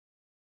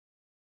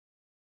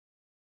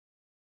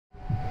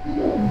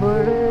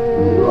बड़े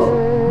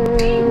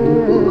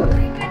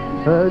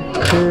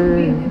अच्छे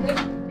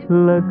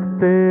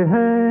लगते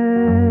हैं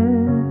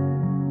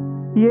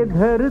ये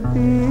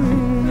धरती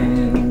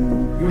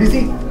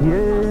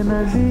ये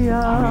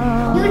नदियाँ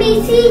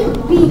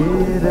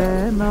ये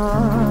रहना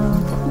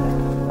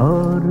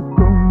और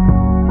तुम।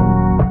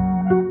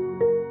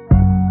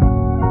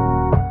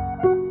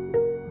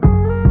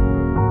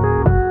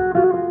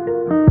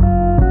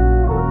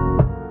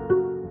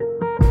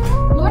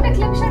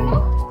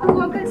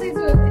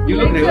 You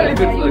look really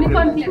good for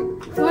unicorn clip.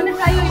 You want to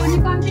try your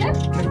unicorn clip?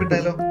 Clip it,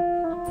 dialogue.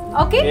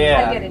 Okay, yeah.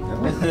 I'll get it.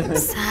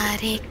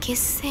 सारे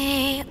किस्से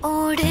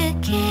उड़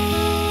के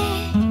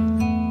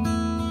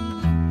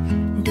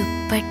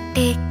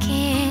दुपट्टे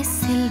के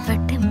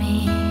सिलवट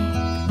में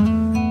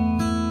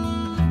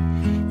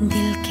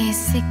दिल के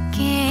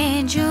सिक्के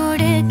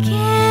जोड़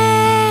के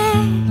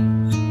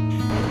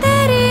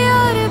तेरी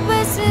और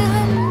बस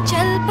हम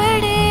चल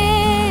पड़े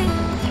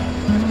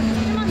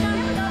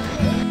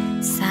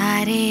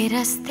सारे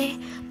रास्ते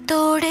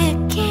तोड़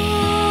के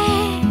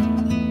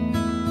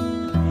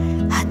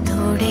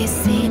हथौड़े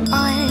से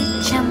और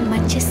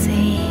चम्मच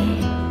से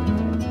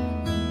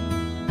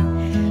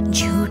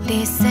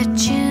झूठे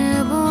सच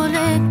बोल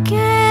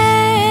के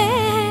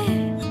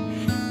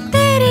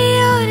तेरी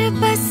और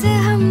बस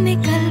हम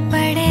निकल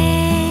पड़े।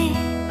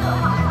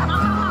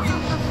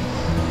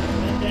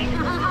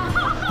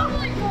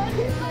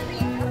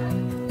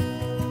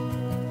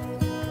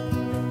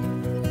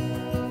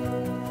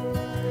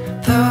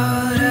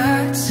 Thought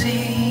I'd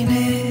seen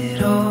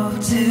it all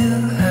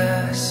till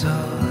I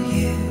saw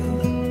you.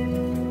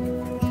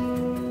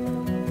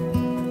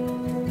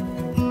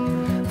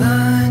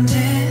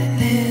 London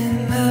in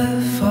the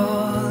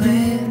fall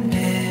and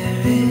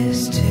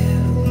Paris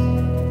too.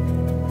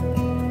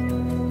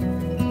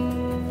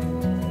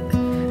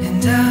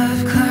 And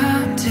I've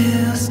climbed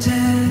hills to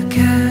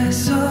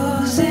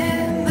castles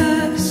in the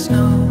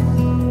snow.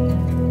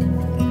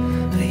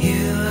 But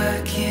you I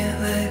can't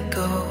let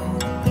go.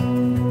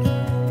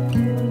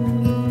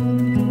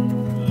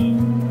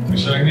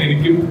 വിശാഖിനെ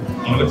എനിക്കും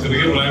വളരെ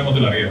ചെറിയ പ്രായം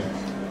മുതൽ അറിയാം.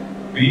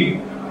 ഈ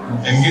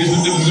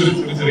എൻഗേജ്മെന്റിന് മുന്നിൽ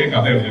ഒരു ചെറിയ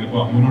കഥയാണ് ഞാനിപ്പോ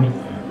അമ്മൂനോട്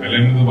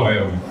വിലയെന്ന്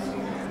പറയാറുണ്ട്.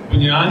 അപ്പൊ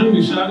ഞാനും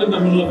വിശാഖും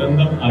തമ്മിലുള്ള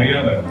ബന്ധം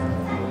അറിയാതായിരുന്നു.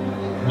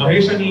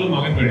 മഹേഷ് അങ്കിളുടെ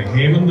മകൻ വഴി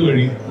ഹേമന്ത്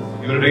വഴി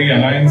ഇവരുടെ ഈ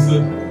അലയൻസ്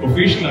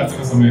ഒഫീഷ്യൽ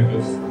ആക്കുന്ന സമയത്ത്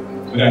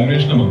ഒരു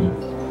അന്വേഷണം വന്നു.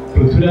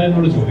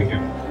 പൃഥ്വിരാജിനോട്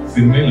ചോദിക്കാം,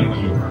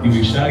 സിനിമയിലാണല്ലോ ഈ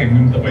വിശാഖ്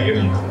എങ്ങനത്തെ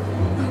പയ്യനാണ്.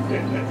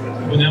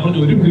 അപ്പൊ ഞാൻ പറഞ്ഞു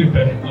ഒരു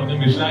മിനിറ്റ് പറഞ്ഞ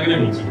വിശാഖിനെ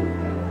വിളിച്ചു,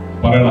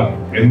 പറയടാ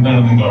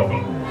എന്താണ് നിന്റെ ഓഫർ,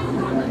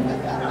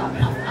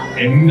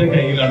 എന്റെ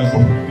കയ്യിലാണ്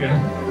കൊടുക്കുക.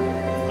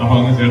 അപ്പൊ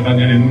അങ്ങ് ചേട്ടാ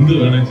ഞാൻ എന്ത്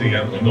വേണം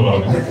ചെയ്യാം എന്ന്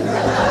പറഞ്ഞു.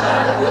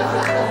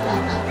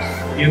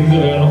 എന്ത്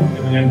വേണം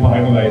എന്ന് ഞാൻ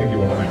പറയുന്നതായിരിക്കും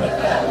ഉടനെ.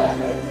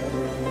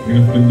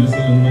 ഇങ്ങനെ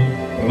പ്രിൻസസിൽ നിന്ന്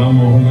പ്രണവ്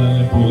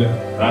മോഹൻലാലിനെ പോലെ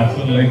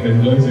ബാച്ചുലർ ലൈഫ്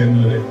എൻജോയ്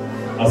ചെയ്യുന്നവരെ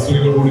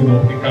അസൂയോടുകൂടി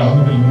നോക്കി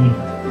കാണുന്നതിൽ നിന്ന്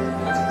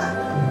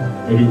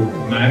ഒരു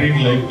മാരീഡ്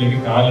ലൈഫിലേക്ക്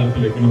കാലെടുത്ത്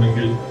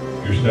വെക്കണമെങ്കിൽ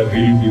you should have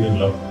really been in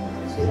love.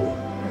 So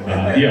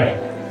yeah,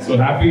 so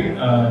happy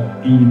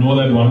to know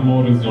that one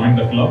more has joined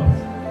the club.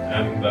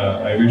 And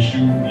I wish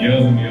you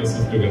years and years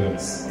of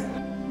togetherness.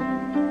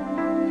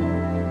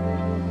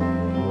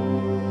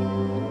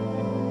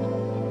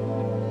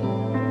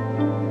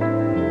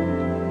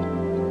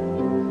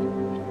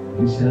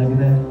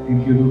 വിശാഖിനെ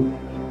എനിക്കൊരു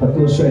 10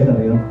 വർഷമായിട്ട്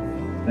അറിയാം.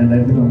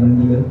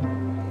 2012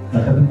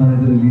 കട്ടപ്പൻ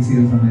റിലീസ്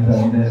ചെയ്ത സമയത്ത്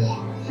അതിൻ്റെ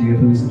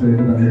theatre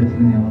വിസിറ്റുമായിട്ട്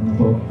പങ്കെടുത്തിട്ട് ഞാൻ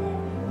വന്നപ്പോൾ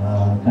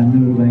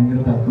കണ്ണിൽ ഒരു ഭയങ്കര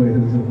തത്വമായിട്ട്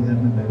ഒരു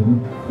ചെറുപ്പക്കാരനുണ്ടായിരുന്നു.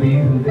 അപ്പോൾ ഈ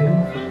ഹൃദയം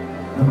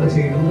നമ്മൾ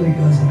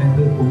ചെയ്തുകൊണ്ടിരിക്കുന്ന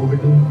സമയത്ത്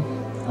കോവിഡും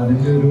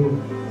അതിൻ്റെ ഒരു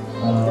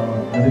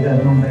അത്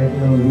കാരണം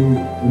ഉണ്ടായിട്ടുള്ള ഒരു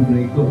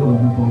ബ്രേക്കൊക്കെ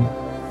വന്നപ്പോൾ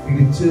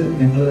തിരിച്ച്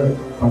ഞങ്ങൾ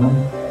പണം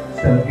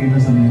സ്റ്റാർട്ട് ചെയ്യുന്ന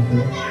സമയത്ത്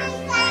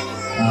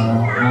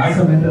ആ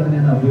സമയത്താണ്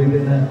ഞാൻ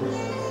അദ്വൈതനെ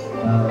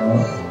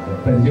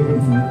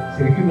പരിചയപ്പെടുന്നത്.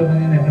 ശരിക്കും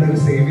പറഞ്ഞാൽ ഞങ്ങളുടെ ഒരു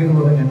സേവിയർ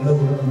പോലെ ഞങ്ങളുടെ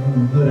കൂടെ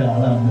നിന്ന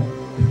ഒരാളാണ്.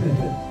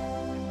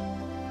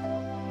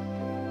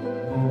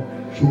 അപ്പോൾ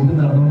ഷൂട്ട്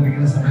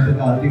നടന്നുകൊണ്ടിരിക്കുന്ന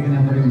സമയത്തൊക്കെ ആദ്യമൊക്കെ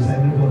ഞാൻ പറയും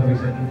വിശാഖിനോട് പറയാം,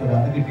 വിശാഖിനോട്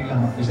അത് കിട്ടിയില്ല,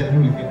 വിശാഖിനെ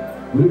വിളിക്കുക.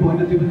 ഒരു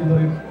പോയിന്റ് എത്തിയപ്പോൾ ഞാൻ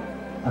പറയും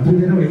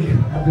അദ്വൈതനെ വിളിക്കുക,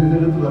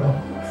 അദ്വൈതടുത്ത് പറയാം,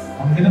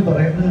 അങ്ങനെ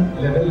പറയുന്ന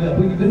ലെവലിൽ.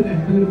 അപ്പൊ ഇവർ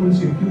രണ്ടുപേരും കൂടെ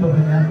ശരിക്കും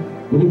പറഞ്ഞാൽ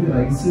ഒരു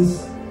ക്രൈസിസ്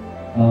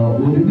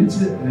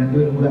ഒരുമിച്ച്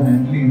രണ്ടുപേരും കൂടെ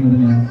ഹാൻഡിൽ ചെയ്യുന്നത്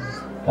ഞാൻ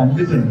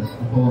കണ്ടിട്ടുണ്ട്.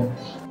 അപ്പോ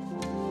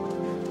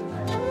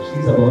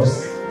she's a boss,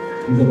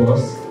 he's a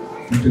boss,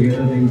 and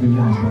together they will build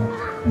an empire.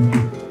 Thank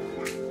you.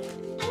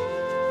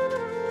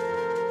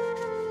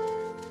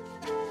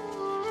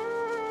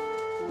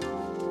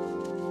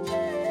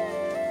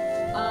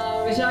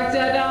 Visakh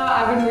Chada,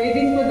 I've been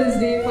waiting for this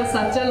day for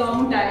such a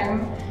long time.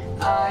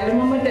 I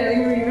remember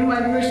telling you even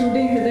while we were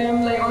shooting Hridayam,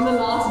 like on the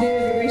last day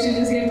we should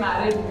just get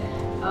married.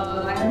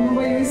 I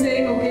remember you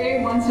saying, okay,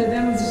 once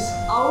Hridayam is just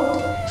out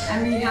and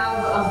we have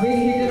a big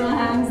hit in our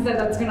hands,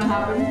 that's going to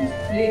happen.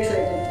 Very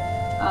excited.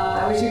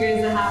 I wish you guys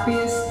the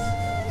happiest,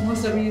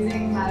 most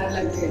amazing married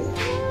life together.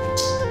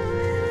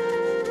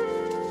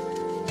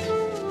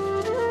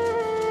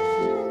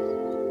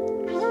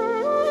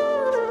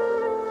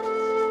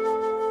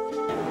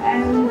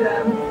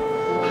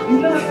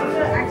 And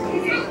actually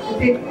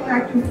taking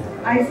back to,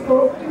 I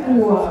spoke to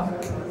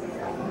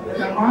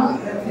Rama,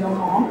 that's your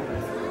mom.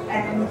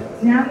 And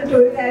ഞാൻ ഒരു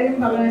കാര്യം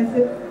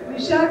പറഞ്ഞത്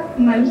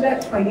വിശാഖ് നല്ല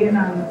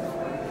പയ്യനാണ്.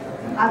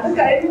 അത്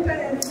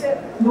കഴിഞ്ഞിട്ടാണ് എനിക്ക്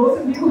those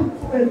of you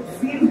who have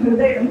seen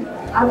ഹൃദയം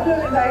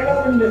അതിലൊരു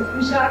ഡയലോഗ് ഉണ്ട്,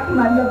 വിശാഖ്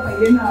നല്ല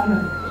പയ്യനാണ്.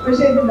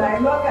 പക്ഷെ ഇത്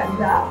ഡയലോഗ്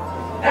അല്ല,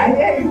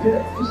 കാര്യമായിട്ട്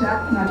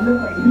വിശാഖ് നല്ല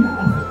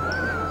പയ്യനാണ്.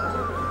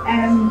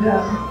 And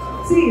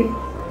see, it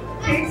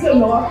takes a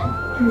lot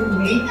to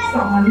make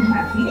someone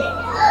happy.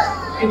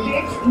 It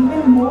takes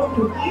even more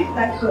to keep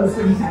that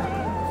person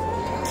happy.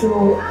 So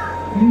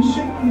you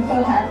should keep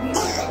her happy,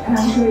 and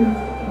I'm sure you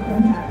keep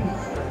them happy.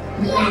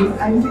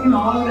 Because I've seen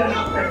all the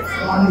that's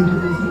gone into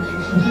this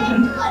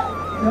relationship,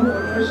 over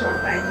a short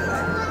time.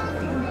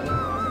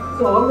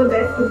 So all the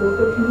best to both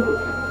of you.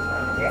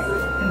 Yes,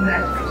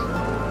 congratulations.